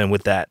lot happen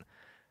with that.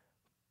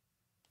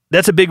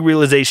 That's a big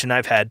realization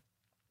I've had.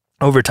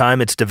 Over time,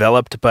 it's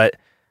developed, but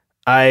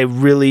I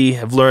really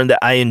have learned that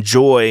I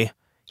enjoy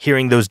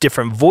hearing those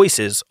different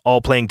voices all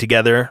playing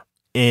together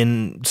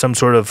in some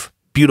sort of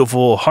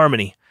beautiful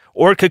harmony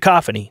or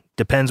cacophony.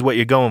 Depends what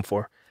you're going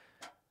for.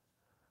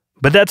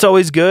 But that's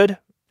always good,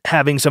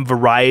 having some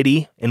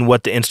variety in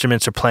what the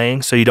instruments are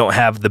playing, so you don't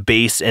have the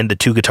bass and the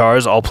 2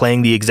 guitars all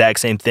playing the exact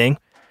same thing.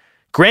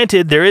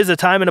 Granted, there is a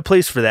time and a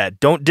place for that.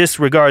 Don't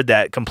disregard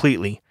that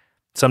completely.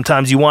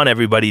 Sometimes you want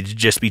everybody to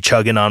just be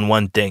chugging on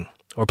one thing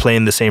or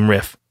playing the same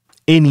riff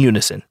in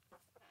unison.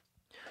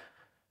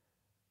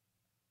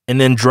 And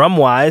then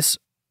drum-wise,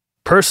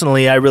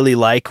 personally, I really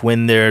like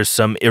when there's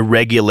some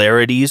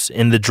irregularities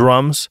in the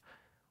drums,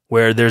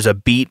 where there's a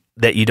beat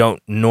that you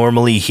don't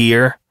normally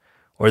hear,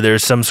 or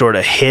there's some sort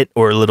of hit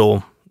or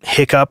little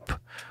hiccup,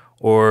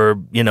 or,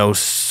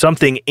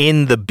 something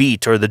in the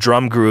beat or the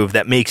drum groove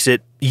that makes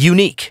it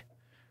unique.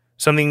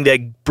 Something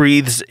that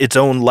breathes its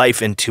own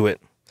life into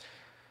it.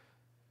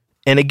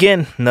 And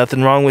again,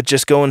 nothing wrong with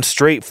just going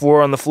straight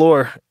 4 on the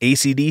floor.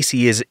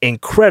 AC/DC is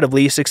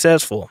incredibly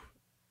successful.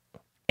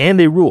 And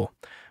they rule.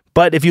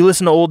 But if you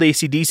listen to old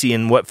AC/DC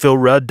and what Phil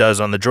Rudd does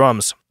on the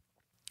drums,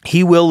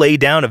 he will lay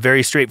down a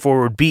very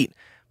straightforward beat,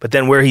 but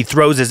then where he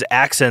throws his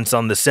accents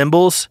on the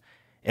cymbals,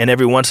 and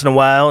every once in a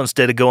while,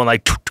 instead of going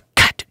like,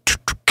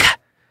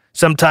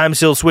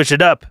 sometimes he'll switch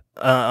it up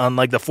on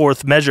like the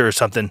 4th measure or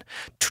something.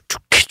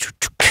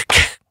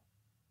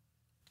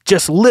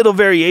 Just little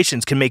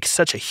variations can make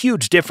such a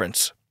huge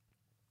difference.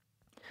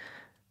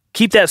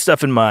 Keep that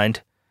stuff in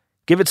mind.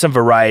 Give it some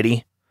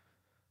variety.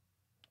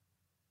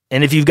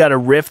 And if you've got a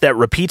riff that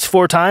repeats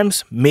 4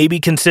 times, maybe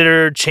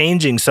consider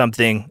changing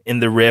something in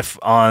the riff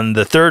on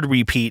the 3rd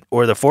repeat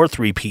or the 4th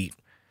repeat.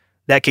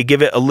 That could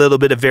give it a little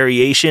bit of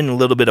variation, a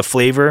little bit of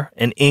flavor,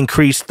 and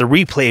increase the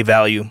replay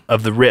value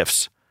of the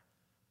riffs.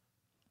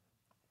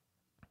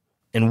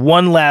 And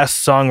one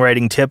last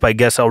songwriting tip I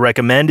guess I'll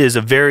recommend is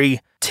a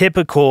very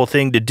typical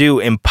thing to do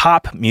in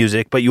pop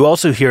music, but you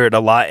also hear it a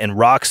lot in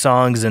rock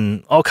songs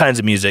and all kinds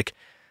of music.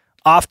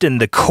 Often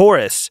the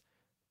chorus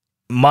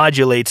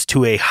modulates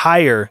to a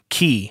higher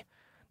key.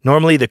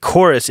 Normally the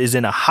chorus is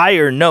in a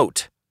higher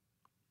note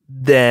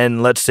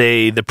than, let's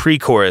say, the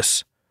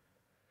pre-chorus.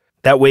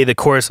 That way the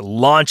chorus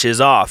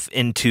launches off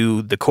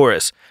into the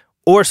chorus.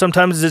 Or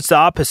sometimes it's the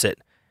opposite.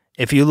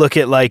 If you look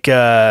at like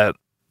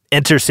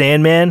Enter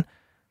Sandman,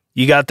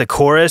 you got the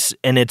chorus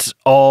and it's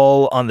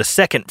all on the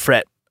 2nd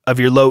fret of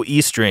your low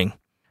E string.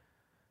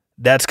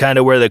 That's kind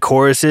of where the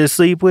chorus is.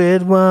 Sleep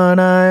with one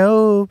eye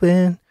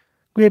open,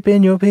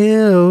 gripping your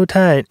pillow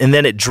tight. And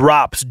then it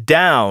drops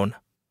down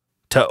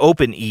to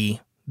open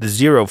E, the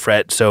 0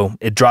 fret. So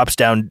it drops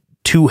down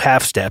 2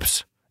 half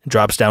steps. It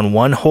drops down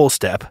 1 whole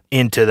step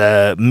into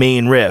the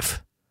main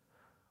riff,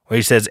 where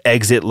he says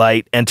exit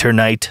light, enter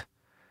night.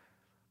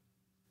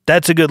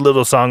 That's a good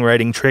little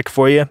songwriting trick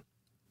for you.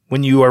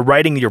 When you are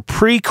writing your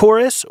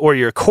pre-chorus or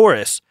your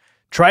chorus,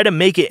 try to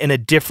make it in a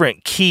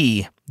different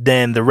key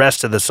than the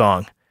rest of the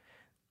song.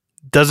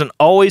 Doesn't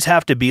always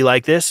have to be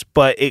like this,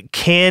 but it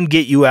can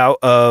get you out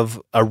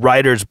of a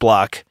writer's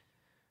block.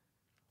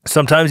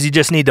 Sometimes you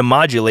just need to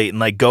modulate and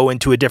like go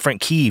into a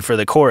different key for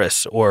the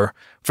chorus or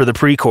for the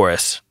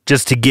pre-chorus,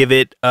 just to give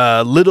it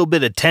a little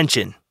bit of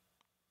tension.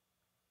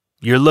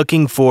 You're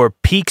looking for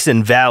peaks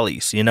and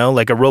valleys,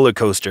 like a roller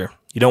coaster.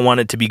 You don't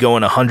want it to be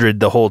going 100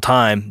 the whole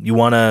time. You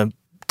want to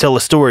tell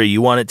a story.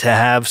 You want it to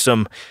have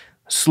some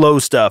slow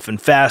stuff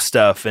and fast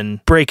stuff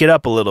and break it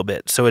up a little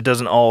bit so it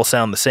doesn't all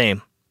sound the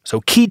same.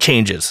 So key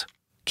changes.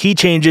 Key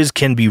changes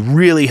can be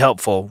really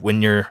helpful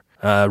when you're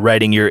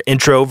writing your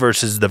intro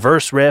versus the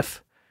verse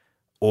riff,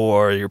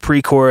 or your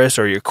pre-chorus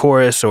or your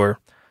chorus, or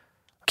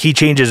key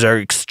changes are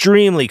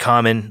extremely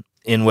common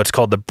in what's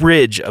called the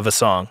bridge of a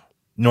song.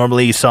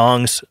 Normally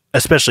songs,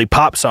 especially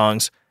pop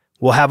songs,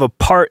 will have a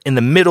part in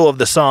the middle of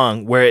the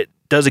song where it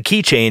does a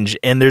key change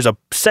and there's a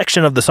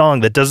section of the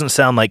song that doesn't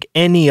sound like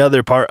any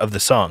other part of the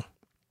song.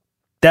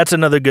 That's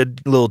another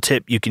good little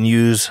tip you can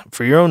use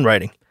for your own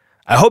writing.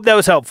 I hope that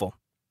was helpful.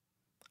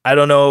 I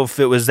don't know if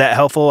it was that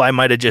helpful. I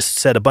might have just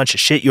said a bunch of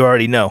shit you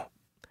already know.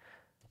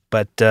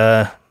 But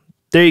there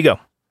you go.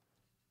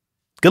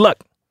 Good luck.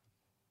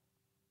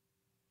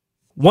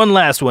 One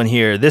last one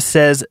here. This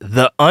says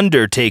The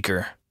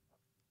Undertaker.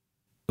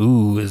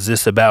 Ooh, is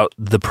this about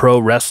the pro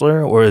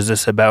wrestler or is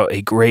this about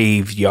a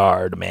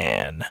graveyard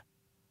man?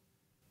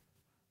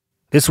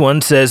 This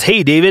one says,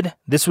 "Hey David,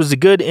 this was a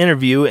good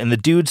interview and the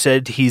dude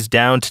said he's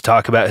down to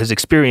talk about his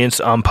experience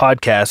on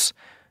podcasts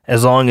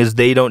as long as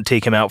they don't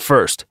take him out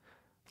first.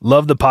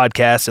 Love the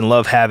podcast and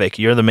love Havoc.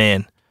 You're the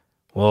man."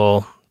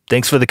 Well,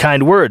 thanks for the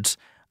kind words.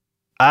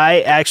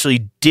 I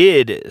actually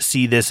did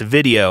see this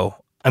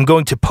video. I'm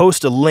going to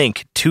post a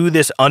link to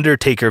this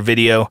Undertaker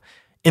video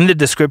in the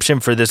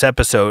description for this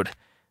episode.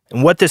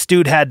 And what this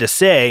dude had to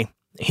say,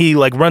 he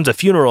runs a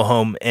funeral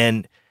home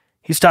and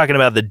He's talking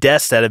about the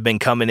deaths that have been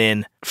coming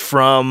in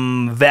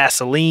from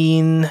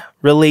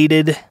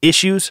Vaseline-related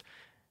issues.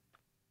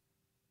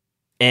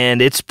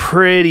 And it's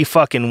pretty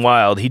fucking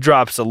wild. He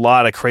drops a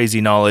lot of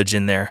crazy knowledge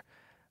in there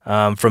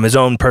from his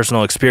own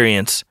personal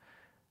experience.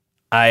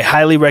 I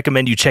highly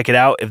recommend you check it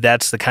out if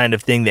that's the kind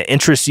of thing that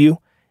interests you.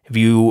 If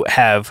you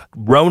have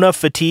Rona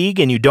fatigue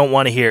and you don't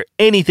want to hear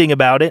anything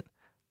about it,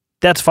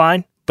 that's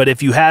fine. But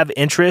if you have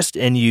interest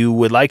and you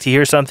would like to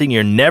hear something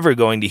you're never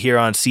going to hear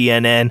on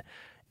CNN,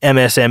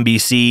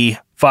 MSNBC,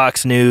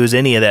 Fox News,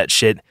 any of that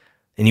shit,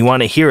 and you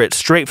want to hear it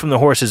straight from the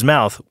horse's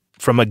mouth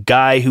from a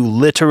guy who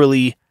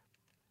literally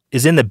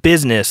is in the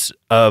business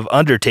of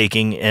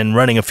undertaking and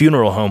running a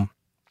funeral home,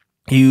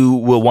 you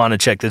will want to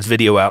check this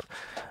video out.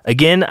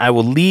 Again, I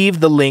will leave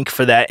the link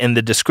for that in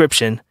the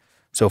description,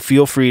 so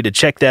feel free to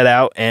check that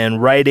out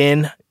and write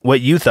in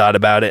what you thought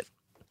about it.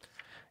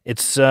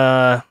 It's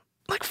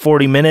like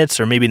 40 minutes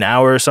or maybe an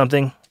hour or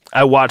something.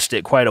 I watched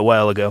it quite a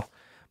while ago,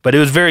 but it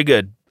was very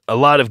good. A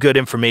lot of good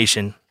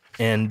information.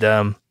 And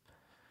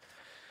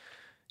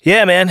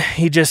yeah, man,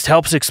 he just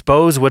helps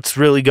expose what's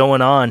really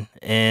going on.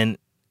 And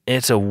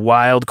it's a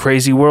wild,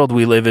 crazy world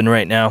we live in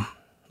right now.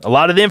 A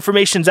lot of the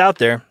information's out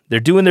there. They're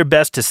doing their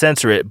best to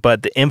censor it,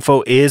 but the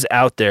info is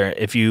out there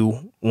if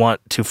you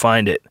want to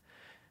find it.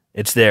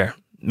 It's there.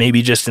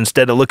 Maybe just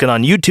instead of looking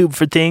on YouTube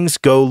for things,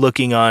 go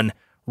looking on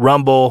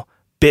Rumble,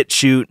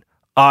 BitChute,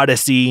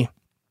 Odyssey.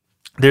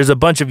 There's a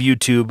bunch of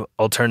YouTube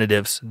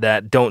alternatives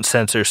that don't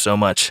censor so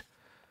much.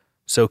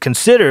 So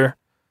consider,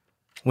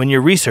 when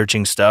you're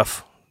researching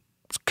stuff,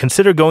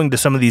 consider going to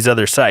some of these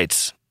other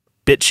sites.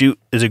 BitChute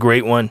is a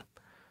great one.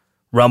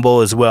 Rumble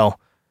as well.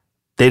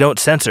 They don't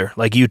censor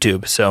like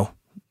YouTube. So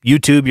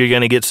YouTube, you're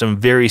going to get some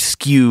very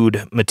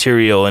skewed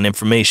material and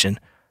information.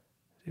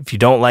 If you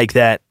don't like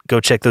that, go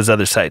check those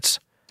other sites.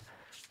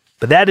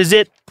 But that is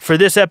it for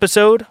this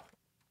episode.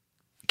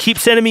 Keep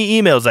sending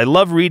me emails. I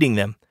love reading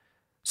them.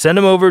 Send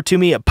them over to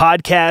me at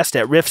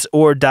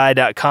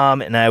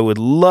podcast@riffsordie.com, and I would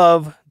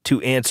love to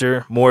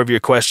answer more of your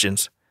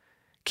questions.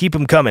 Keep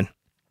them coming.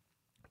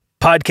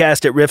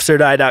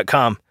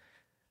 Podcast@riffsordie.com.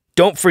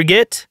 Don't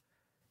forget,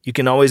 you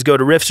can always go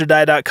to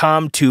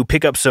riffsordie.com to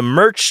pick up some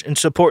merch and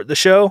support the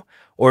show.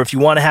 Or if you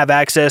want to have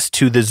access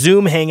to the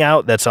Zoom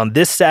hangout that's on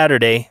this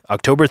Saturday,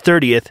 October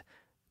 30th,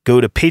 go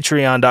to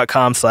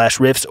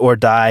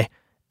patreon.com/riffsordie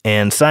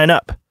and sign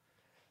up.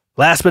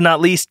 Last but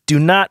not least, do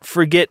not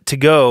forget to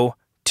go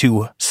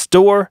to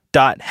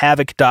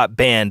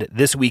store.havoc.band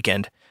this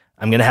weekend.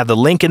 I'm going to have the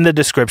link in the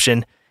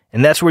description,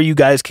 and that's where you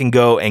guys can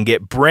go and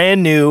get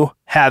brand new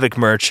Havoc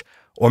merch,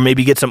 or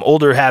maybe get some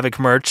older Havoc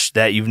merch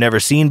that you've never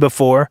seen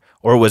before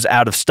or was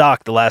out of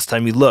stock the last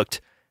time you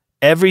looked.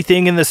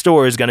 Everything in the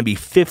store is going to be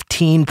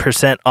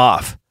 15%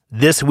 off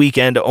this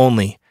weekend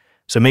only.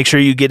 So make sure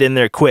you get in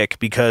there quick,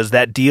 because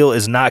that deal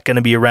is not going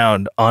to be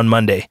around on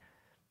Monday.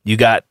 You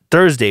got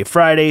Thursday,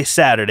 Friday,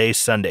 Saturday,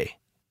 Sunday.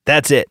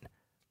 That's it.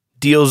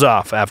 Deal's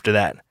off after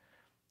that.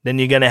 Then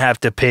you're going to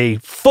have to pay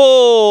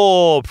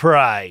full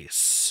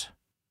price.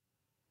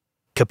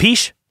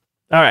 Capiche?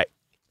 All right.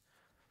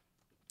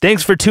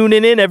 Thanks for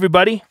tuning in,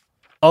 everybody.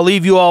 I'll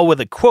leave you all with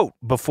a quote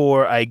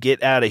before I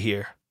get out of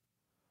here.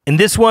 And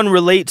this one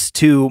relates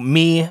to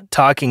me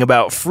talking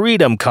about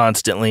freedom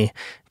constantly,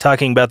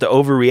 talking about the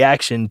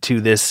overreaction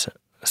to this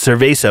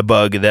cerveza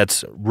bug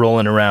that's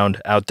rolling around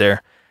out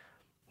there.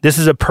 This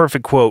is a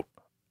perfect quote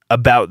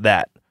about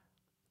that.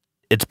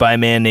 It's by a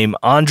man named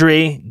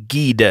Andre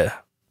Gide.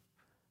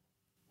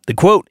 The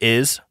quote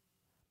is,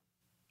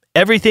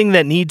 "Everything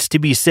that needs to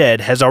be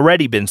said has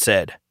already been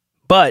said,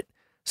 but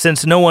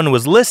since no one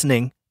was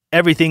listening,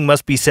 everything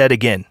must be said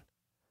again."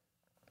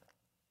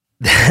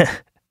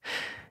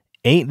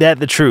 Ain't that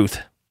the truth?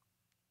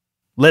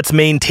 Let's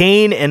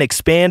maintain and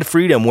expand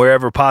freedom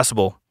wherever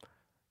possible.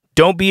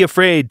 Don't be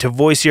afraid to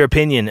voice your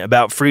opinion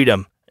about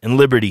freedom and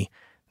liberty.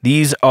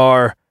 These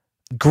are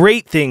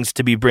great things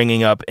to be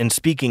bringing up and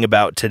speaking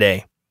about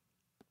today.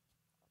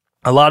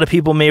 A lot of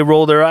people may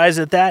roll their eyes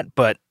at that,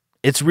 but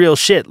it's real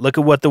shit. Look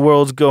at what the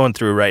world's going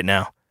through right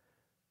now.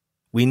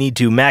 We need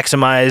to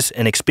maximize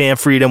and expand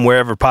freedom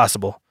wherever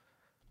possible.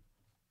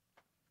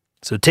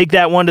 So take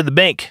that one to the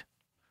bank.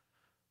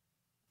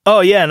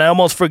 Oh yeah, and I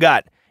almost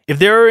forgot. If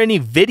there are any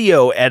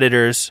video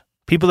editors,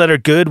 people that are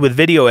good with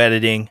video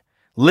editing,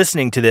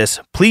 listening to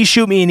this, please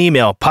shoot me an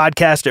email,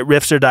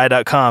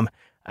 podcast@riffsordie.com.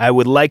 I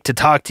would like to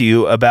talk to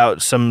you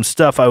about some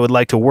stuff I would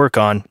like to work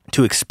on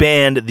to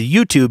expand the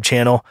YouTube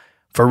channel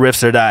for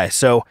Riffs or Die.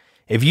 So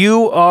if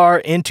you are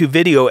into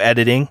video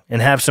editing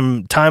and have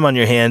some time on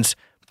your hands,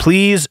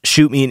 please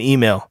shoot me an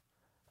email.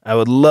 I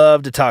would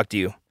love to talk to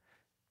you.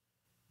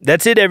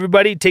 That's it,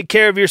 everybody. Take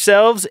care of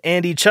yourselves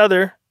and each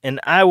other, and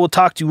I will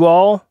talk to you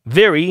all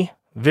very,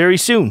 very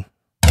soon.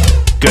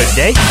 Good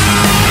day.